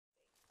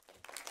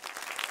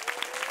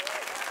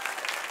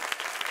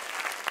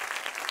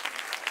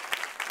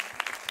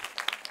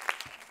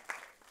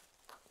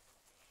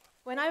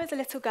When I was a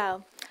little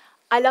girl,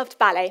 I loved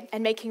ballet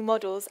and making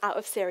models out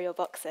of cereal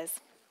boxes.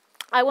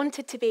 I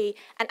wanted to be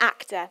an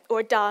actor or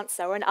a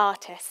dancer or an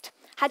artist.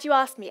 Had you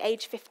asked me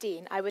age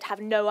 15, I would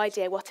have no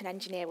idea what an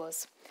engineer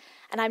was.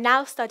 And I'm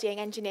now studying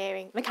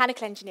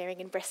mechanical engineering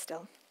in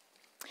Bristol.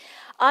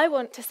 I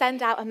want to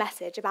send out a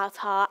message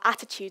about our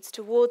attitudes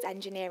towards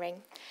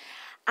engineering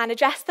and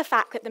address the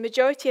fact that the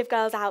majority of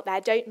girls out there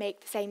don't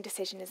make the same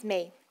decision as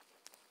me.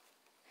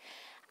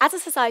 As a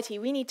society,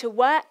 we need to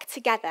work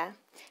together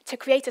to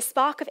create a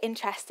spark of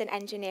interest in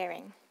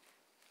engineering.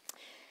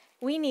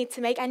 We need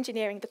to make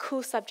engineering the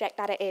cool subject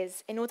that it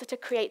is in order to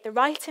create the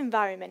right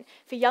environment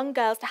for young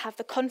girls to have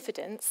the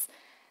confidence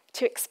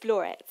to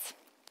explore it.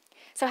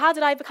 So how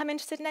did I become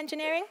interested in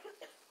engineering?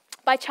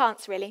 By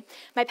chance, really.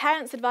 My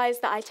parents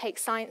advised that I take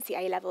sciencey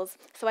A-levels,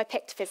 so I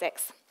picked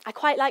physics. I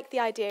quite liked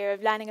the idea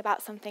of learning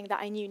about something that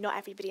I knew not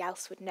everybody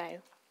else would know.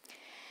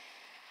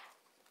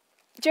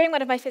 During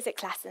one of my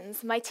physics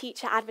lessons, my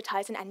teacher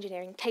advertised an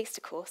engineering taster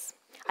course.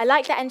 I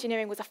liked that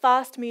engineering was a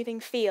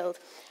fast-moving field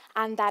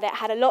and that it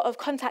had a lot of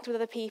contact with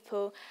other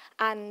people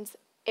and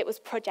it was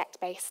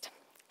project-based.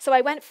 So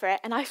I went for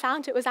it and I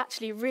found it was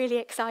actually really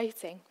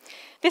exciting.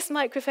 This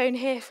microphone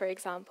here, for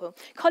example,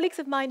 colleagues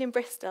of mine in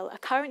Bristol are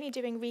currently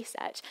doing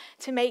research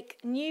to make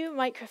new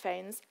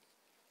microphones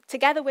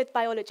together with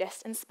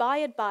biologists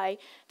inspired by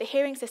the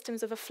hearing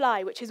systems of a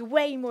fly, which is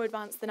way more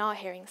advanced than our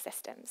hearing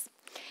systems.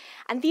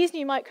 And these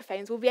new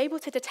microphones will be able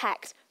to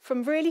detect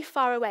from really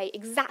far away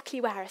exactly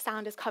where a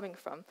sound is coming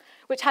from,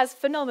 which has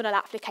phenomenal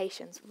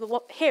applications,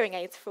 hearing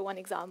aids for one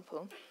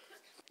example.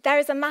 There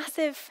is a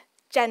massive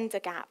gender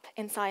gap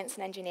in science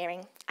and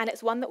engineering, and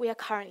it's one that we are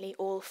currently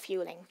all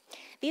fueling.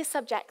 These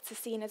subjects are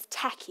seen as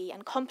techie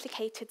and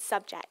complicated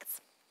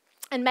subjects,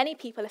 and many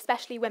people,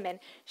 especially women,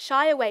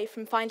 shy away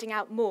from finding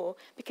out more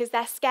because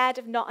they're scared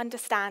of not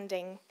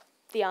understanding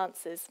the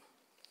answers.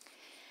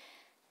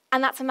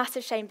 And that's a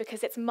massive shame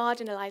because it's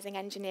marginalising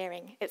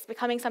engineering. It's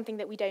becoming something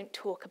that we don't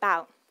talk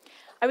about.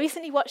 I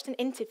recently watched an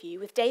interview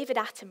with David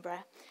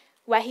Attenborough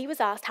where he was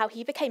asked how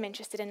he became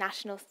interested in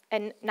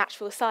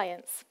natural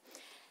science.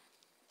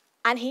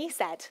 And he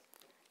said,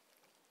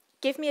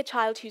 "Give me a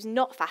child who's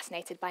not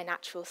fascinated by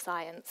natural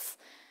science.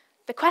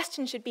 The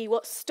question should be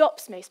what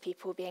stops most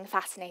people being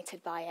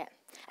fascinated by it."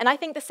 And I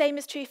think the same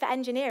is true for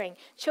engineering.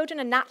 Children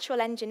are natural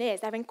engineers.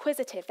 They're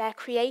inquisitive, they're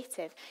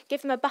creative.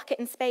 Give them a bucket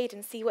and spade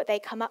and see what they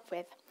come up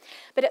with.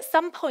 But at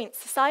some point,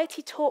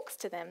 society talks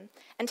to them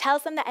and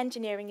tells them that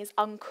engineering is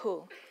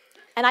uncool.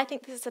 And I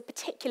think this is a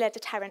particular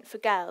deterrent for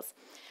girls.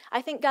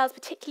 I think girls,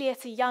 particularly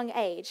at a young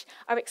age,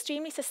 are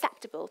extremely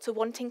susceptible to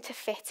wanting to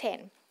fit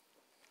in.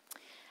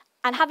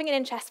 And having an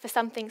interest for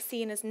something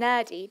seen as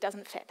nerdy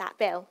doesn't fit that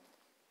bill.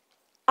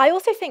 I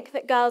also think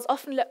that girls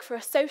often look for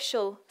a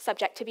social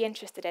subject to be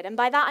interested in, and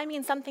by that I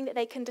mean something that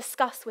they can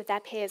discuss with their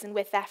peers and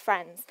with their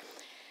friends.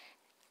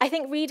 I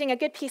think reading a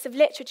good piece of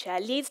literature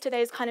leads to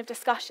those kind of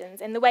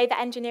discussions in the way that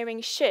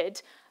engineering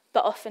should,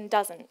 but often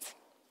doesn't.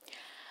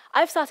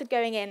 I've started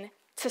going in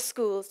to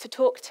schools to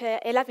talk to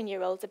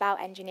 11-year-olds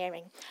about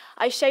engineering.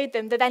 I showed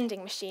them the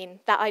vending machine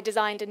that I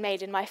designed and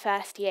made in my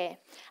first year,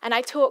 and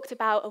I talked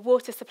about a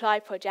water supply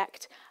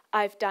project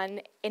I've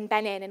done in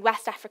Benin in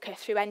West Africa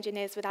through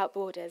Engineers Without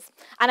Borders.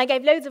 And I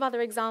gave loads of other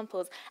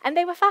examples, and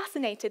they were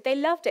fascinated. They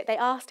loved it. They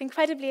asked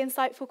incredibly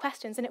insightful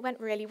questions, and it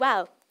went really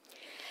well.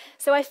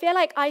 So I feel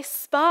like I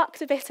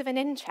sparked a bit of an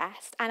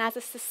interest, and as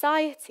a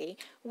society,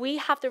 we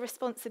have the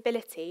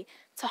responsibility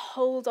to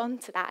hold on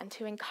to that and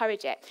to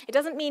encourage it. It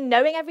doesn't mean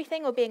knowing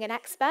everything or being an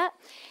expert.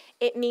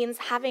 It means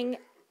having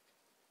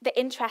the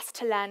interest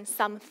to learn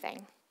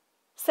something.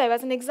 So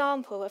as an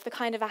example of the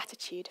kind of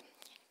attitude,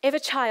 if a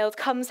child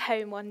comes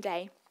home one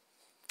day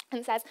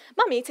and says,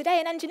 "Mummy, today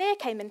an engineer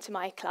came into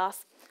my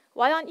class.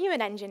 Why aren't you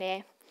an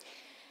engineer?"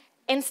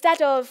 Instead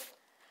of,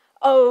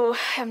 "Oh,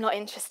 I'm not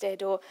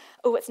interested," or,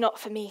 "Oh, it's not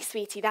for me,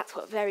 sweetie, that's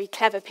what very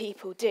clever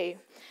people do,"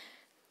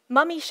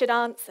 Mummy should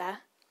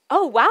answer,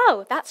 "Oh,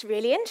 wow, that's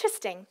really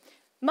interesting.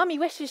 Mummy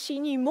wishes she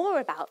knew more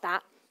about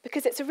that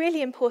because it's a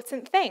really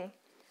important thing.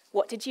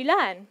 What did you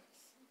learn?"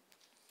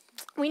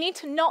 We need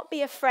to not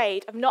be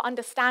afraid of not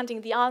understanding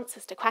the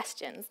answers to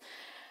questions,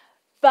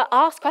 but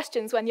ask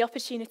questions when the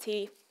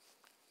opportunity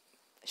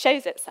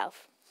shows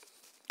itself.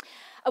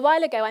 A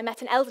while ago, I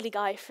met an elderly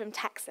guy from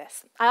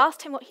Texas. I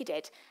asked him what he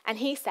did, and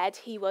he said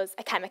he was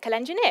a chemical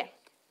engineer.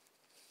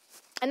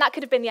 And that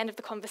could have been the end of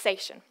the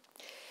conversation.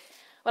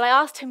 Well, I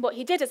asked him what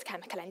he did as a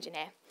chemical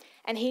engineer,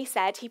 and he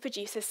said he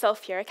produces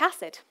sulfuric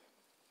acid.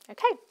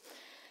 Okay.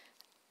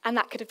 And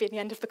that could have been the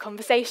end of the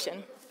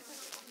conversation.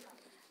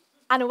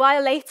 And a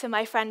while later,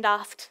 my friend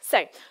asked,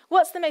 "So,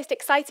 what's the most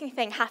exciting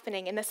thing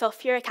happening in the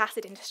sulfuric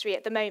acid industry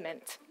at the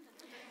moment?"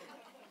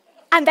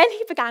 And then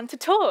he began to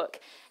talk.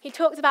 He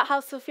talked about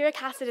how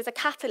sulfuric acid is a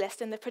catalyst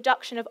in the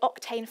production of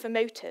octane for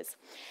motors,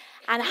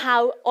 and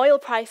how oil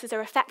prices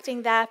are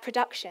affecting their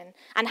production,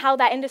 and how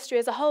their industry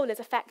as a whole is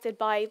affected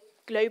by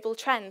global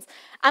trends.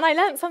 And I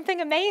learned something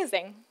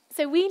amazing.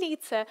 So we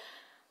need to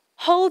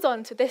hold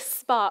on to this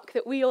spark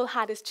that we all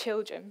had as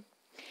children.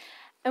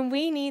 And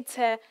we need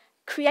to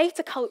create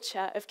a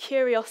culture of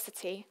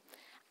curiosity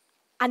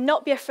and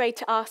not be afraid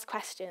to ask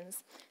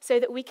questions so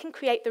that we can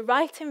create the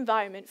right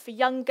environment for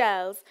young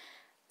girls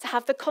to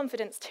have the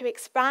confidence to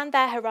expand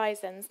their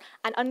horizons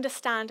and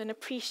understand and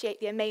appreciate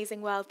the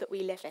amazing world that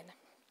we live in.